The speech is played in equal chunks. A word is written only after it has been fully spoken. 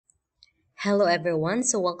Hello everyone,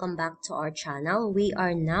 so welcome back to our channel. We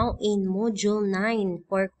are now in Module 9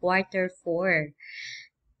 for Quarter 4,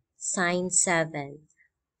 Sign 7,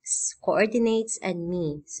 Coordinates and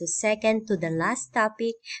Me. So second to the last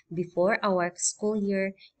topic before our school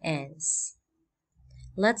year ends.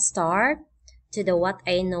 Let's start to the what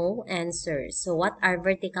I know answers. So what are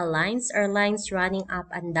vertical lines? Are lines running up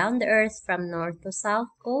and down the earth from north to south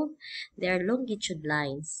called? They are longitude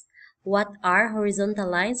lines. What are horizontal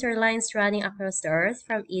lines or lines running across the earth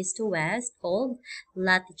from east to west called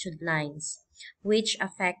latitude lines, which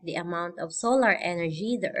affect the amount of solar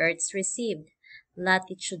energy the earth's received?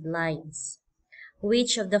 Latitude lines.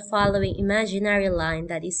 Which of the following imaginary line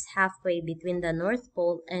that is halfway between the North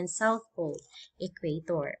Pole and South Pole?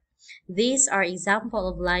 Equator. These are example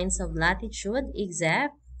of lines of latitude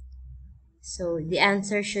except, so the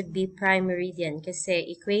answer should be prime meridian kasi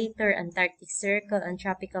equator, Antarctic Circle, and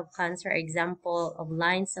Tropic of Cancer are example of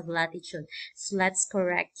lines of latitude. So let's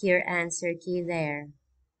correct your answer key there.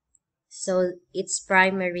 So it's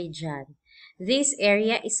prime meridian. This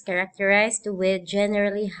area is characterized with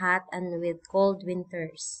generally hot and with cold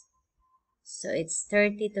winters. So it's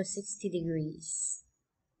 30 to 60 degrees.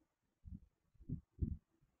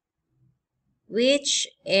 Which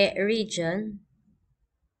region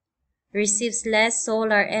receives less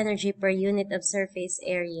solar energy per unit of surface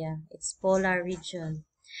area? It's polar region.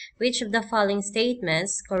 Which of the following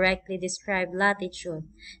statements correctly describe latitude?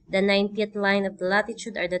 The 90th line of the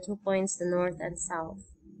latitude are the 2 points, the north and south.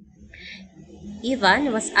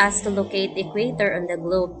 Ivan was asked to locate the equator on the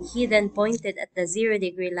globe. He then pointed at the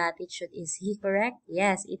 0-degree latitude. Is he correct?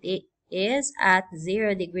 Yes, it is at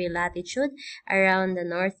 0-degree latitude around the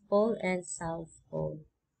North Pole and South Pole.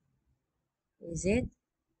 Is it?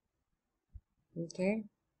 Okay.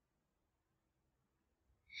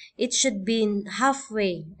 It should be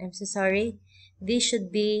halfway. I'm so sorry. This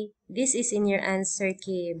is in your answer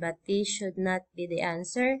key, but this should not be the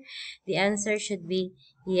answer. The answer should be,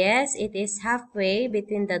 yes, it is halfway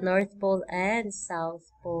between the North Pole and South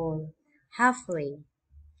Pole. Halfway,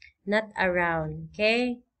 not around,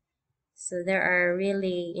 okay? So there are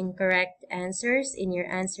really incorrect answers in your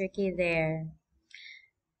answer key there.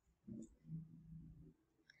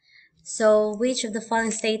 So, which of the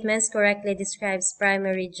following statements correctly describes prime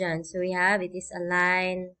meridian? So we have, it is a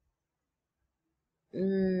line.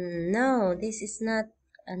 No, this is not,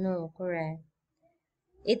 correct.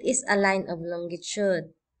 It is a line of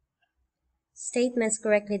longitude. Statements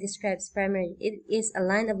correctly describes prime meridian. It is a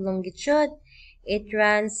line of longitude. It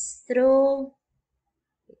runs through,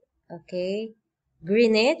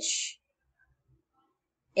 Greenwich.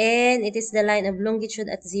 And it is the line of longitude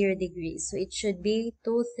at 0 degrees. So it should be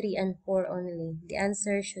 2, 3, and 4 only. The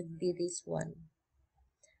answer should be this one.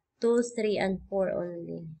 2, 3, and 4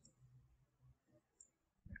 only.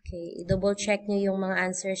 Okay, i-double check nyo yung mga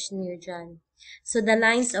answers nyo dyan. So the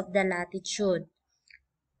lines of the latitude.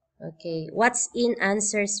 Okay, what's in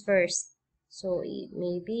answers first? So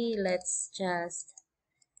maybe let's just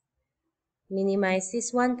minimize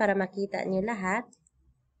this one para makita nyo lahat.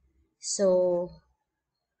 So,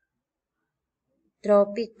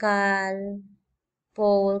 tropical,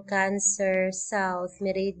 pole, Cancer, south,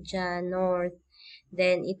 meridian, north.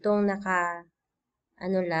 Then, itong naka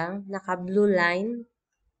blue line.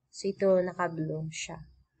 So, ito naka-blue siya.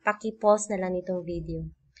 Paki-pause na lang itong video.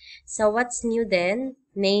 So, what's new then?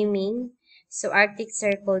 Naming. So, Arctic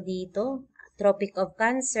Circle dito. Tropic of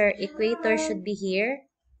Cancer. Equator should be here.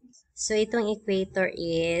 So, itong equator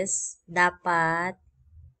is dapat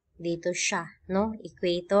dito siya, no?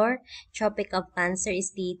 Equator. Tropic of Cancer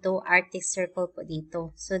is dito. Arctic Circle po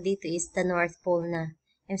dito. So, dito is the North Pole na.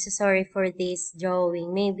 I'm so sorry for this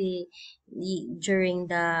drawing. Maybe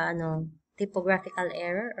during the, typographical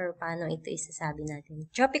error or paano ito isasabi natin.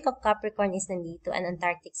 Tropic of Capricorn is nandito and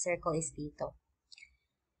Antarctic Circle is dito.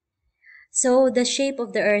 So, the shape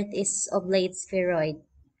of the Earth is oblate spheroid.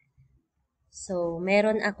 So,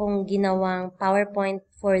 meron akong ginawang PowerPoint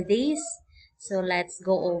for this. So, let's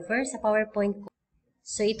go over sa PowerPoint ko.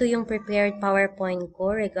 So, ito yung prepared PowerPoint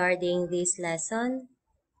ko regarding this lesson.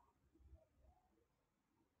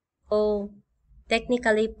 So,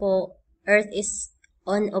 technically po, Earth is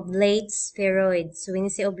on oblate spheroid. So, when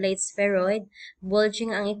you say oblate spheroid,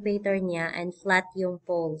 bulging ang equator niya and flat yung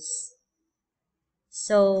poles.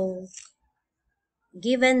 So,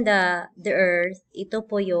 given the Earth, ito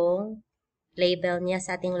po yung label niya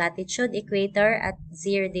sa ating latitude, equator at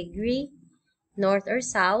 0 degree. North or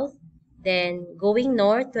south. Then, going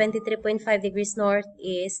north, 23.5 degrees north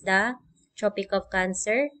is the Tropic of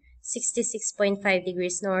Cancer. 66.5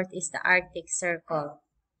 degrees north is the Arctic Circle.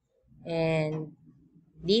 And,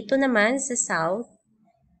 dito naman sa south,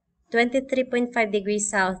 23.5 degrees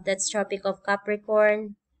south, that's Tropic of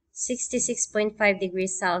Capricorn. 66.5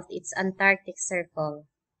 degrees south, it's Antarctic Circle.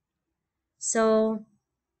 So,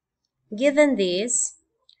 given this,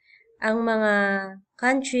 ang mga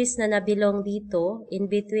countries na nabilong dito, in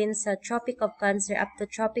between sa Tropic of Cancer up to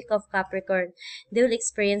Tropic of Capricorn, they will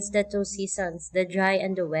experience the two seasons, the dry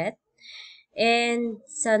and the wet. And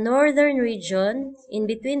sa northern region, in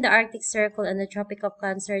between the Arctic Circle and the Tropic of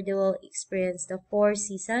Cancer, they will experience the four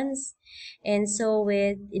seasons. And so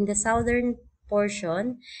in the southern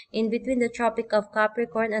portion, in between the Tropic of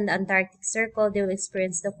Capricorn and the Antarctic Circle, they will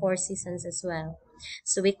experience the four seasons as well.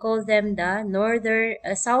 So we call them the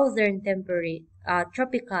southern temperate,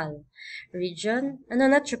 tropical region.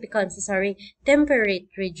 Not tropical, sorry, temperate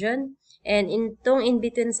region. And in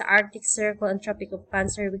between sa Arctic Circle and Tropic of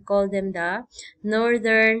Cancer, we call them the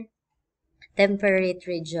northern temperate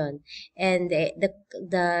region. And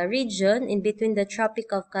the region in between the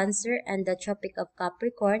Tropic of Cancer and the Tropic of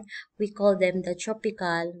Capricorn, we call them the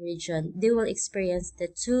tropical region. They will experience the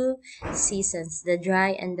two seasons, the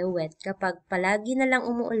dry and the wet. Kapag palagi na lang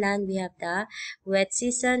umuulan, we have the wet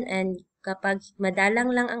season, and kapag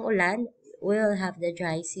madalang lang ang ulan, we'll have the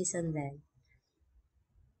dry season then.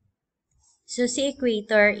 So, the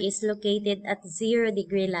equator is located at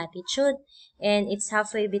 0-degree latitude, and it's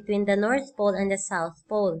halfway between the North Pole and the South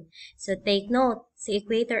Pole. So, take note, the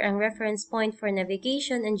equator ang reference point for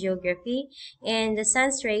navigation and geography, and the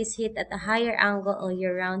sun's rays hit at a higher angle all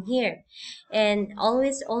year round here. And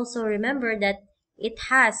always also remember that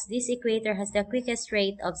this equator has the quickest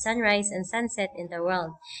rate of sunrise and sunset in the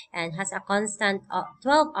world, and has a constant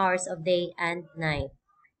 12 hours of day and night.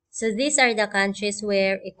 So, these are the countries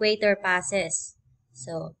where equator passes.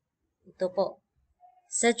 So, ito po.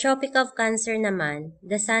 Sa Tropic of Cancer naman,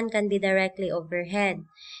 the sun can be directly overhead.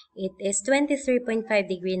 It is 23.5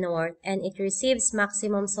 degree north, and it receives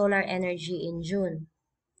maximum solar energy in June.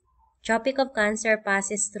 Tropic of Cancer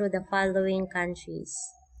passes through the following countries.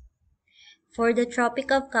 For the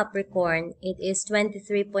Tropic of Capricorn, it is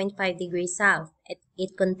 23.5 degrees south.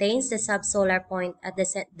 It contains the subsolar point at the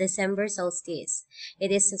December solstice.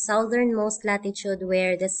 It is the southernmost latitude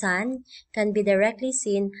where the sun can be directly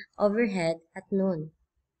seen overhead at noon.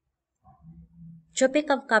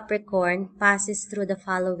 Tropic of Capricorn passes through the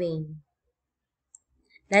following.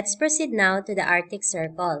 Let's proceed now to the Arctic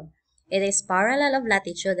Circle. It is parallel of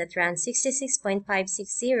latitude that runs 66.56083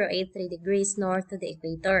 degrees north to the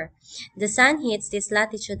equator. The sun hits this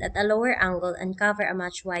latitude at a lower angle and covers a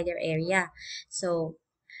much wider area. So,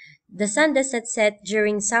 the sun does not set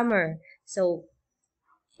during summer. So,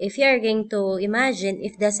 if you are going to imagine,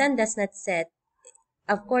 if the sun does not set,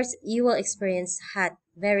 of course, you will experience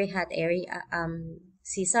very hot area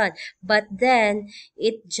season. But then,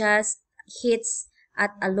 it just hits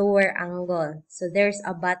at a lower angle. So there's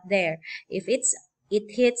a but there. If it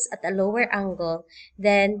hits at a lower angle,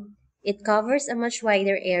 then it covers a much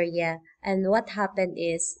wider area, and what happened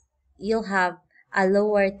is you'll have a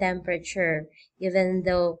lower temperature even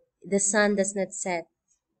though the sun does not set.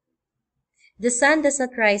 The sun does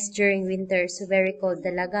not rise during winter, so very cold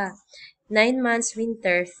talaga. 9 months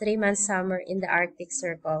winter, 3 months summer in the Arctic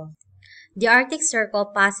Circle. The Arctic Circle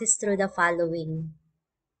passes through the following.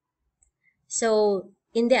 So,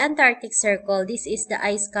 in the Antarctic Circle, this is the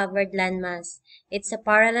ice-covered landmass. It's a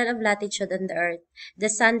parallel of latitude on the Earth.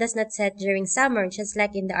 The sun does not set during summer, just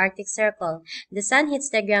like in the Arctic Circle. The sun hits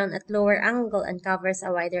the ground at lower angle and covers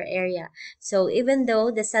a wider area. So, even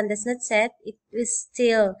though the sun does not set, it is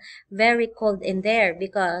still very cold in there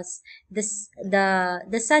because the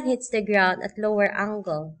sun hits the ground at lower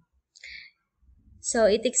angle.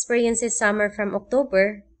 So, it experiences summer from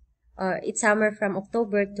October. It's summer from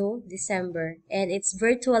October to December, and it's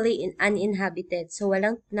virtually uninhabited. So,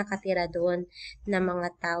 walang nakatira doon na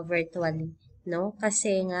mga tao virtually, no?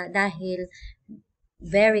 Kasi nga, dahil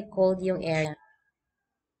very cold yung area.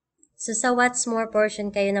 So, sa what's more portion,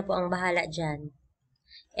 kayo na po ang bahala dyan.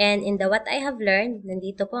 And in the what I have learned,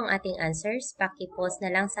 nandito po ang ating answers. Paki-pause na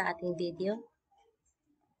lang sa ating video.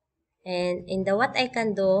 And in the what I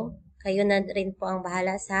can do, kayo na rin po ang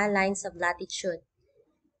bahala sa lines of latitude.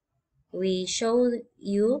 We show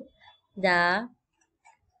you the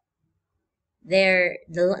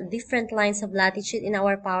different lines of latitude in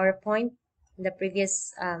our PowerPoint, the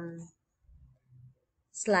previous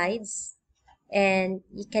slides, and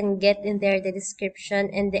you can get in there the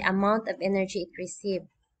description and the amount of energy it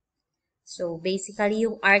received. So basically,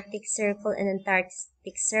 yung Arctic Circle and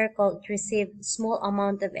Antarctic Circle, it received small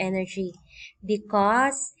amount of energy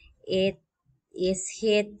because it is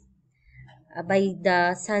hit by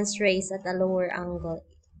the sun's rays at a lower angle.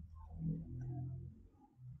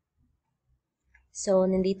 So,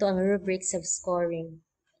 nandito ang rubrics of scoring.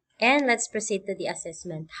 And let's proceed to the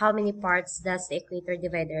assessment. How many parts does the equator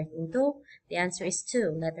divide Earth into? The answer is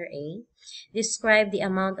 2. Letter A. Describe the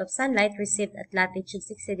amount of sunlight received at latitude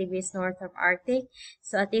 60 degrees north of Arctic.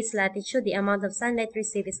 So at this latitude, the amount of sunlight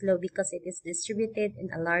received is low because it is distributed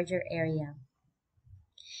in a larger area.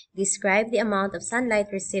 Describe the amount of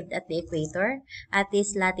sunlight received at the equator. At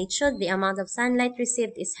this latitude, the amount of sunlight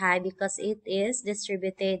received is high because it is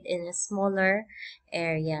distributed in a smaller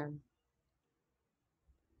area.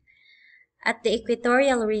 At the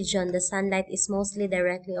equatorial region, the sunlight is mostly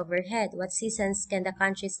directly overhead. What seasons can the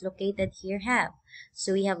countries located here have?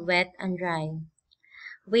 So we have wet and dry.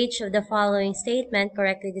 Which of the following statement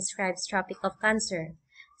correctly describes Tropic of Cancer?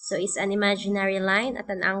 So it's an imaginary line at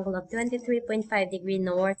an angle of 23.5 degrees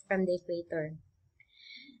north from the equator.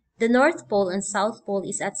 The North Pole and South Pole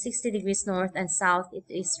is at 60 degrees north and south. It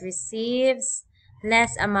receives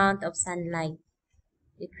less amount of sunlight.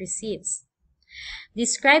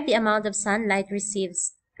 Describe the amount of sunlight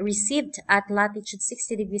received at latitude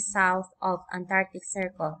 60 degrees south of Antarctic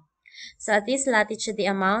Circle. So at this latitude, the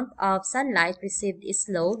amount of sunlight received is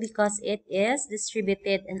low because it is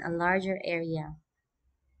distributed in a larger area.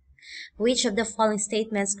 Which of the following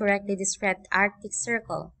statements correctly describe the Arctic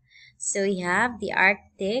Circle? So we have the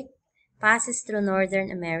Arctic passes through Northern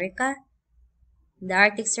America. The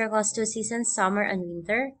Arctic Circle has 2 seasons, summer and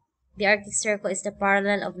winter. The Arctic Circle is the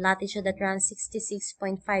parallel of latitude that runs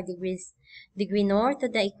 66.5 degree north to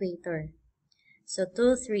the equator. So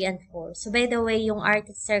 2, 3, and 4. So by the way, yung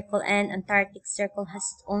Arctic Circle and Antarctic Circle has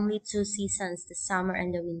only 2 seasons, the summer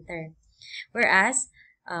and the winter. Whereas,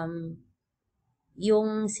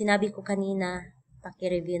 yung sinabi ko kanina,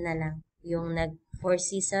 paki-review na lang. Yung 4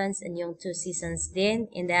 seasons and yung 2 seasons din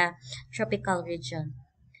in the tropical region.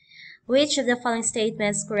 Which of the following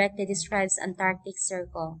statements correctly describes Antarctic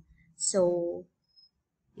Circle? So,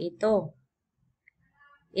 ito.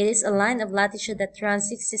 It is a line of latitude that runs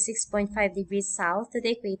 66.5 degrees south to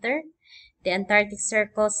the equator. The Antarctic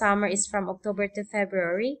Circle summer is from October to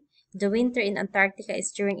February. The winter in Antarctica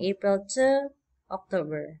is during April to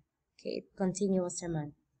October. Okay, continuous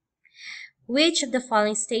naman. Which of the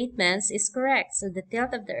following statements is correct? So, the tilt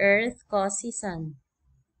of the Earth causes season.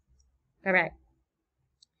 Correct.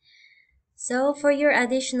 So, for your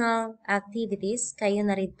additional activities, kayo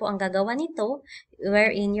na rin po ang gagawa nito,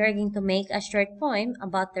 wherein you're going to make a short poem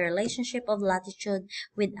about the relationship of latitude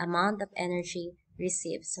with amount of energy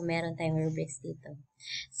received. So, meron tayong rubrics dito.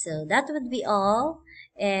 So, that would be all.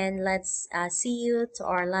 And let's see you to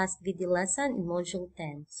our last video lesson in Module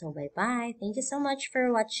 10. So, bye-bye. Thank you so much for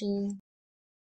watching.